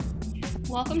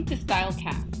Welcome to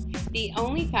Stylecast, the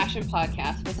only fashion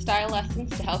podcast with style lessons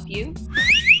to help you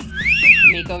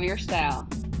make over your style.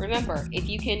 Remember, if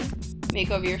you can make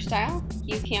over your style,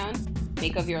 you can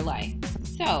make over your life.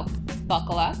 So,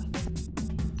 buckle up,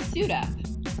 suit up,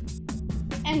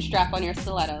 and strap on your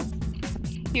stilettos.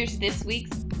 Here's this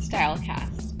week's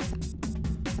Stylecast.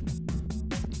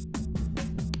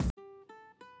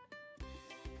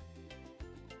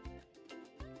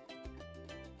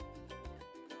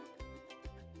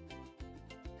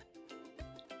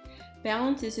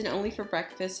 Balance isn't only for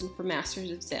breakfast and for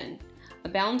masters of Zen. A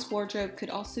balanced wardrobe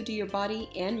could also do your body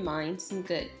and mind some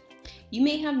good. You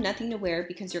may have nothing to wear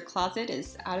because your closet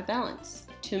is out of balance.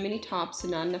 Too many tops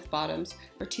and not enough bottoms,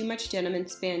 or too much denim and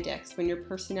spandex when your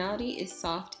personality is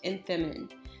soft and feminine.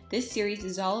 This series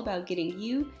is all about getting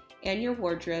you and your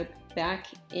wardrobe back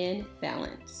in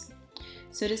balance.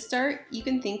 So to start, you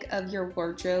can think of your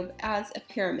wardrobe as a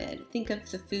pyramid. Think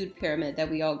of the food pyramid that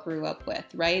we all grew up with,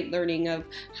 right? Learning of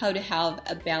how to have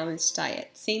a balanced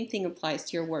diet. Same thing applies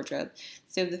to your wardrobe.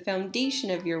 So the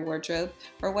foundation of your wardrobe,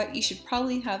 or what you should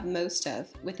probably have most of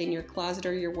within your closet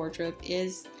or your wardrobe,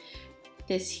 is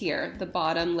this here, the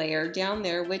bottom layer down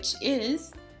there, which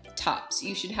is tops.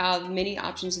 You should have many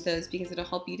options of those because it'll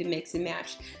help you to mix and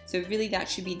match. So really that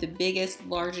should be the biggest,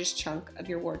 largest chunk of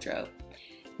your wardrobe.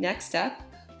 Next up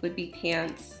would be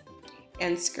pants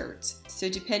and skirts. So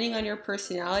depending on your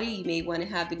personality, you may want to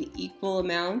have an equal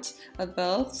amount of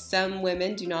both. Some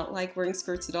women do not like wearing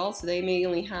skirts at all, so they may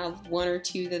only have one or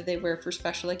two that they wear for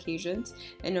special occasions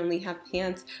and only have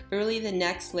pants. But really the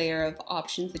next layer of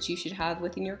options that you should have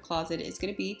within your closet is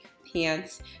going to be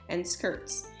pants and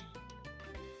skirts.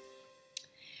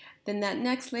 Then that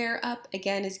next layer up,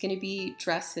 again, is going to be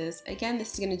dresses. Again,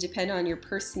 this is going to depend on your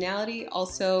personality,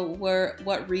 also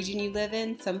what region you live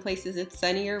in. Some places it's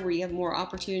sunnier where you have more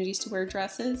opportunities to wear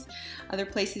dresses. Other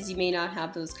places you may not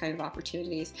have those kind of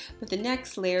opportunities. But the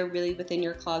next layer really within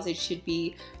your closet should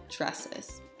be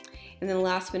dresses. And then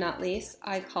last but not least,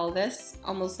 I call this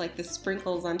almost like the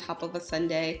sprinkles on top of a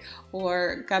sundae,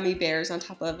 or gummy bears on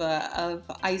top of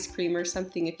ice cream or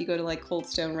something if you go to like Cold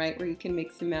Stone, right, where you can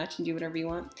mix and match and do whatever you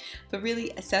want. But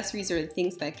really, accessories are the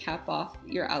things that cap off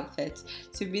your outfits.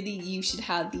 So really, you should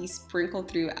have these sprinkled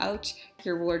throughout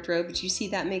your wardrobe, but you see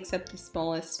that makes up the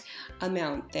smallest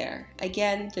amount there.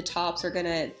 Again, the tops are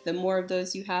the more of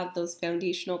those you have, those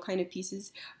foundational kind of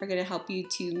pieces are gonna help you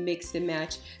to mix and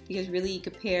match, because really you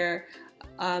could pair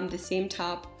the same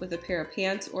top with a pair of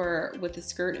pants or with a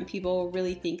skirt and people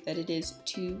really think that it is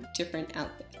two different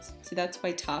outfits. So that's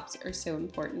why tops are so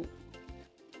important.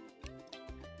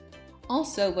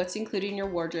 Also, what's included in your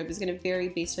wardrobe is going to vary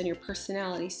based on your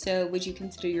personality. So would you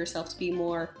consider yourself to be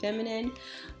more feminine?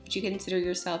 Would you consider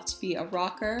yourself to be a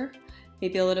rocker?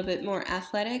 Maybe a little bit more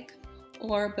athletic?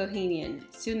 Or bohemian?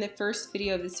 So in the first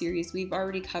video of the series, we've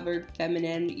already covered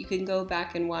feminine. You can go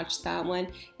back and watch that one.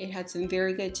 It had some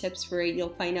very good tips for it.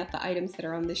 You'll find out the items that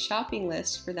are on the shopping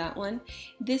list for that one.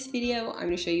 This video, I'm going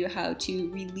to show you how to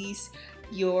release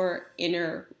your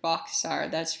inner rock star.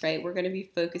 That's right, we're going to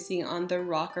be focusing on the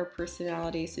rocker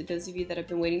personality. So those of you that have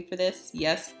been waiting for this,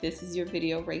 yes, this is your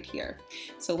video right here.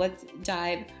 So let's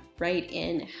dive right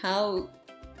in.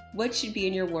 What should be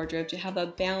in your wardrobe to have a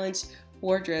balanced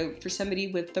wardrobe for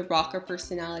somebody with the rocker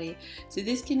personality. So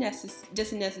this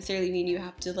doesn't necessarily mean you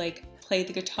have to like play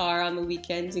the guitar on the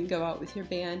weekends and go out with your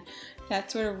band.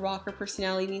 That sort of rocker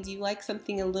personality means you like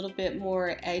something a little bit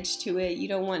more edge to it. You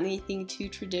don't want anything too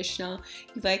traditional.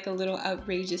 You like a little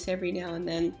outrageous every now and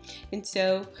then. And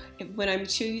so when I'm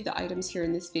showing you the items here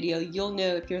in this video, you'll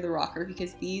know if you're the rocker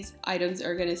because these items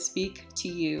are going to speak to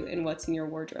you and what's in your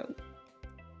wardrobe.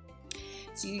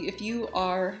 So if you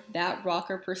are that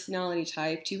rocker personality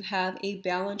type, to have a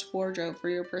balanced wardrobe for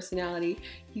your personality,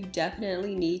 you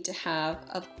definitely need to have,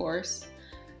 of course,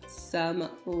 some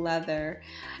leather.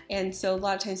 And so a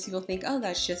lot of times people think, oh,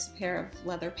 that's just a pair of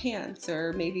leather pants,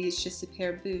 or maybe it's just a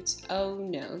pair of boots. Oh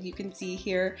no, you can see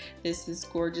here, this is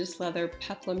gorgeous leather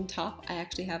peplum top. I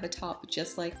actually have a top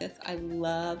just like this. I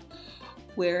love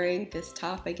wearing this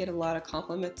top. I get a lot of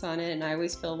compliments on it and I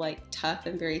always feel like tough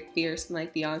and very fierce and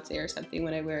like Beyonce or something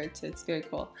when I wear it, so it's very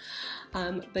cool.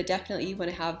 But definitely you want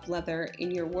to have leather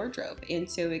in your wardrobe, and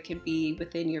so it could be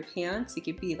within your pants. It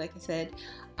could be, like I said,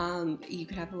 you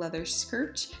could have a leather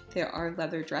skirt. There are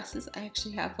leather dresses. I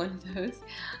actually have one of those.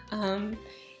 And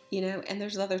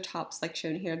there's leather tops like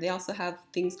shown here. They also have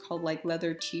things called like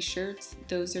leather t-shirts.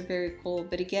 Those are very cool.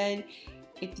 But again,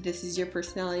 if this is your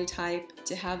personality type,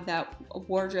 to have that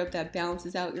wardrobe that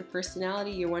balances out your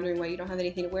personality. You're wondering why you don't have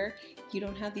anything to wear. You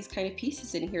don't have these kind of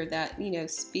pieces in here that,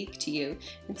 speak to you.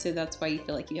 And so that's why you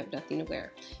feel like you have nothing to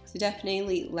wear. So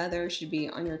definitely leather should be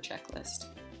on your checklist.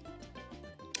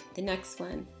 The next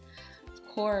one, of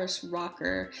course,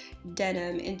 rocker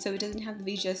denim. And so it doesn't have to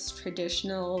be just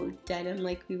traditional denim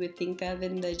like we would think of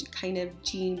in the kind of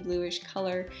jean bluish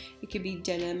color. It could be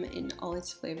denim in all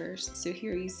its flavors. So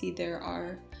here you see there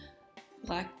are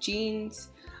black jeans.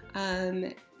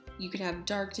 You could have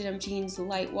dark denim jeans,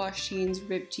 light wash jeans,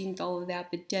 ripped jeans, all of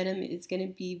that, but denim is going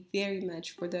to be very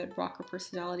much for the rocker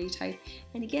personality type.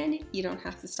 And again, you don't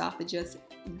have to stop at just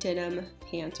denim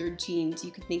pants or jeans.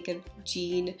 You can think of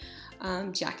jean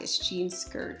jackets, jean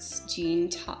skirts, jean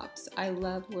tops. I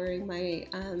love wearing my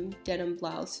denim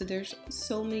blouse. So there's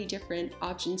so many different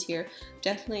options here.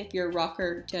 Definitely if you're a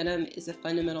rocker, denim is a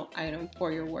fundamental item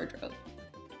for your wardrobe.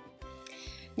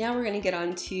 Now we're going to get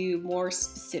on to more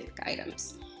specific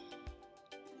items.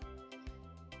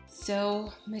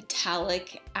 So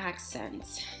metallic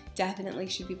accents definitely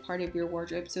should be part of your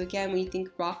wardrobe. So again, when you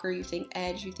think rocker, you think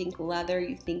edge, you think leather,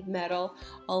 you think metal,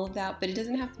 all of that. But it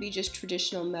doesn't have to be just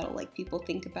traditional metal like people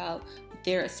think about with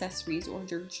their accessories or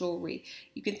their jewelry.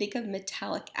 You can think of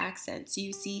metallic accents. So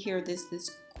you see here this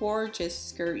gorgeous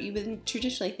skirt. You would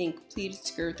traditionally think pleated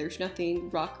skirt, there's nothing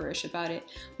rockerish about it,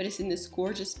 but it's in this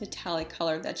gorgeous metallic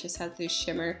color that just has this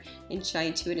shimmer and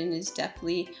shine to it and is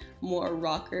definitely more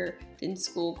rocker than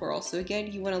schoolgirl. So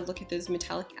again, you want to look at those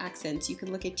metallic accents. You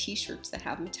can look at t-shirts that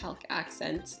have metallic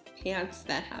accents, pants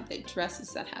that have it,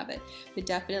 dresses that have it, but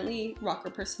definitely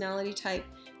rocker personality type,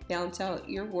 balance out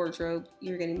your wardrobe,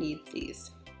 you're going to need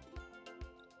these.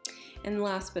 And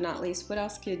last but not least,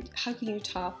 how can you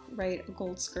top, right, a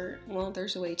gold skirt? Well,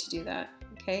 there's a way to do that,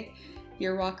 okay?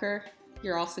 You're a rocker,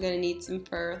 you're also gonna need some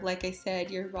fur. Like I said,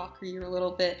 you're a rocker, you're a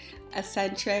little bit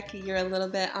eccentric, you're a little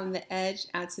bit on the edge,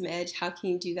 add some edge. How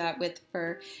can you do that with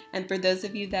fur? And for those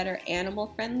of you that are animal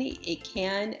friendly, it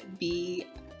can be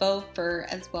faux fur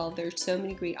as well. There's so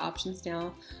many great options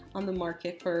now on the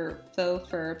market for faux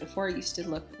fur. Before it used to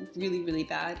look really, really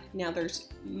bad. Now there's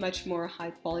much more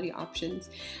high quality options.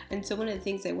 And so one of the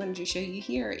things I wanted to show you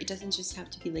here, it doesn't just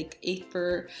have to be like a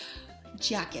fur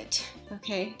jacket,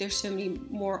 okay? There's so many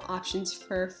more options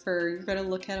for fur. You're gonna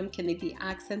look at them. Can they be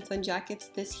accents on jackets?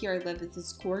 This here I love is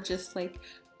this gorgeous like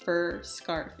fur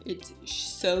scarf. It's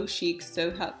so chic,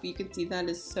 so happy. You can see that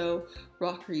is so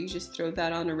rocker. You just throw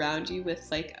that on around you with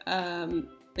like a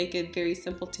very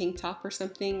simple tank top or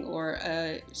something, or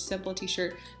a simple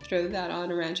t-shirt. Throw that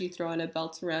on around you, throw on a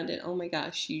belt around it. Oh my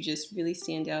gosh, you just really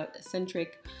stand out.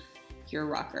 Eccentric, you're a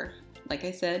rocker. Like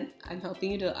I said, I'm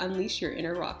helping you to unleash your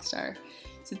inner rock star.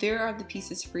 So there are the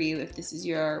pieces for you if this is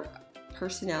your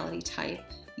personality type.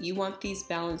 You want these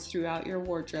balanced throughout your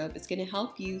wardrobe. It's going to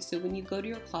help you so when you go to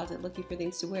your closet looking for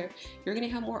things to wear, you're going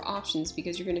to have more options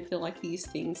because you're going to feel like these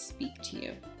things speak to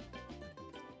you.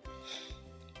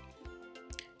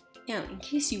 Now, in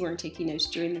case you weren't taking notes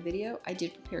during the video, I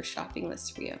did prepare shopping lists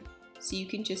for you. So you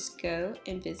can just go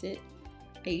and visit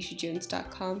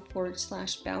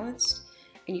aishajones.com/balanced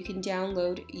and you can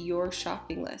download your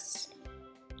shopping list.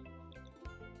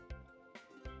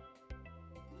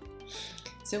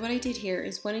 So what I did here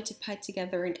is wanted to put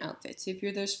together an outfit. So if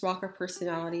you're this rocker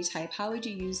personality type, how would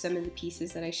you use some of the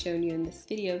pieces that I've shown you in this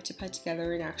video to put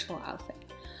together an actual outfit?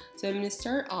 So I'm going to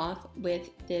start off with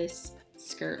this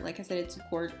skirt. Like I said, it's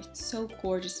so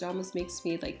gorgeous. It almost makes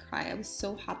me like cry. I was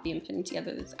so happy in putting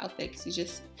together this outfit because it's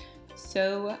just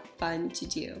so fun to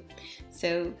do.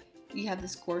 So you have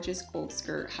this gorgeous gold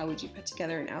skirt. How would you put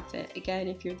together an outfit? Again,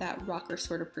 if you're that rocker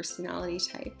sort of personality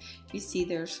type, you see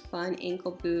there's fun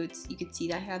ankle boots. You can see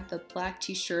that I have the black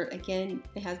t-shirt. Again,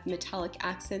 it has metallic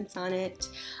accents on it.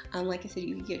 Like I said,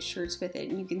 you can get shirts with it,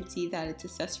 and you can see that it's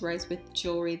accessorized with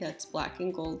jewelry that's black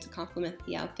and gold to complement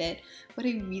the outfit. What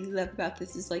I really love about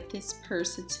this is like this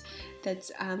purse.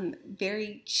 That's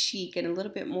very chic and a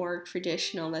little bit more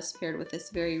traditional, that's paired with this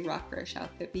very rockerish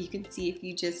outfit. But you can see if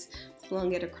you just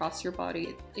slung it across your body,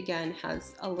 it again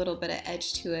has a little bit of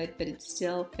edge to it, but it's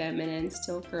still feminine,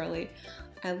 still girly.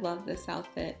 I love this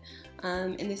outfit,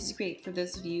 and this is great for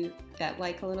those of you that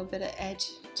like a little bit of edge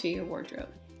to your wardrobe.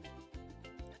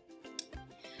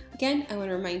 Again, I want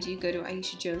to remind you, go to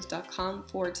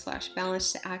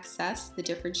aishajones.com/balance to access the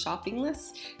different shopping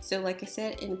lists. So like I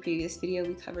said in a previous video,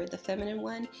 we covered the feminine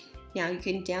one. Now you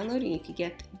can download and you can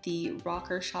get the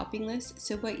rocker shopping list.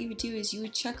 So what you would do is you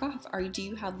would check off, do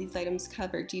you have these items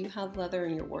covered? Do you have leather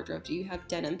in your wardrobe? Do you have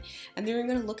denim? And then you're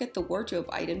going to look at the wardrobe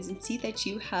items and see that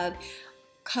you have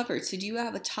covered. So do you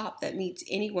have a top that meets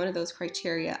any one of those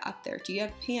criteria up there? Do you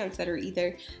have pants that are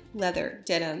either leather,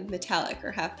 denim, metallic,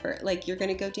 or have fur? Like, you're going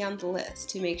to go down the list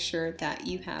to make sure that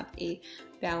you have a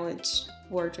balanced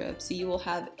wardrobe. So you will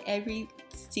have every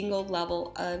single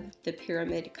level of the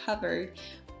pyramid covered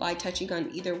by touching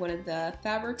on either one of the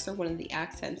fabrics or one of the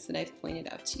accents that I've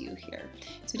pointed out to you here.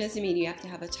 So it doesn't mean you have to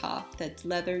have a top that's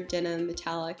leather, denim,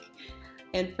 metallic,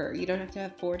 and fur. You don't have to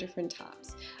have 4 different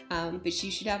tops, but you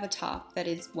should have a top that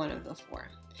is one of the 4,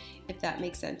 if that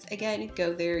makes sense. Again,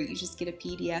 go there, you just get a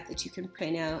PDF that you can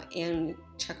print out and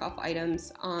check off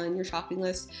items on your shopping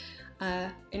list,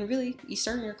 and really you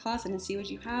start in your closet and see what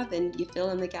you have, and you fill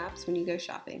in the gaps when you go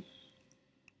shopping.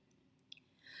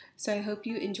 So I hope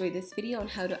you enjoyed this video on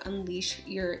how to unleash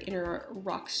your inner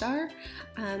rock star.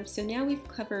 So now we've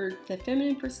covered the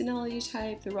feminine personality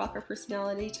type, the rocker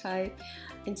personality type,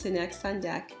 and so next on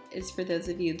deck is for those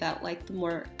of you that like the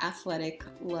more athletic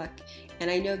look. And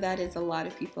I know that is a lot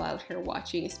of people out here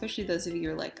watching, especially those of you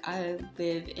who are like, I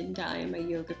live and die in my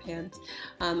yoga pants.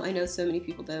 I know so many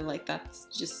people that are like, that's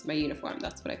just my uniform,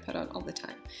 that's what I put on all the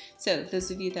time. So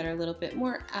those of you that are a little bit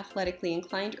more athletically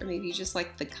inclined, or maybe you just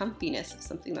like the comfiness of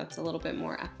something that's a little bit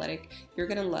more athletic, you're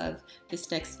gonna love this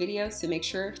next video, so make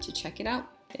sure to check it out.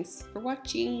 Thanks for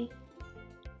watching.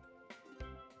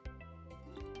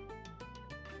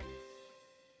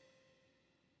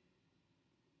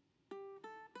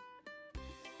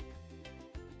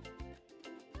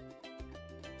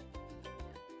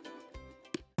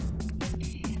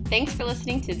 Thanks for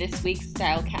listening to this week's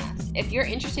Stylecast. If you're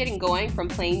interested in going from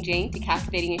plain Jane to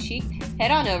captivating and chic,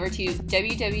 head on over to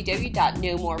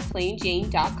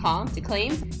www.nomoreplainjane.com to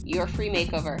claim your free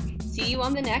makeover. See you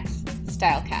on the next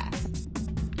Stylecast.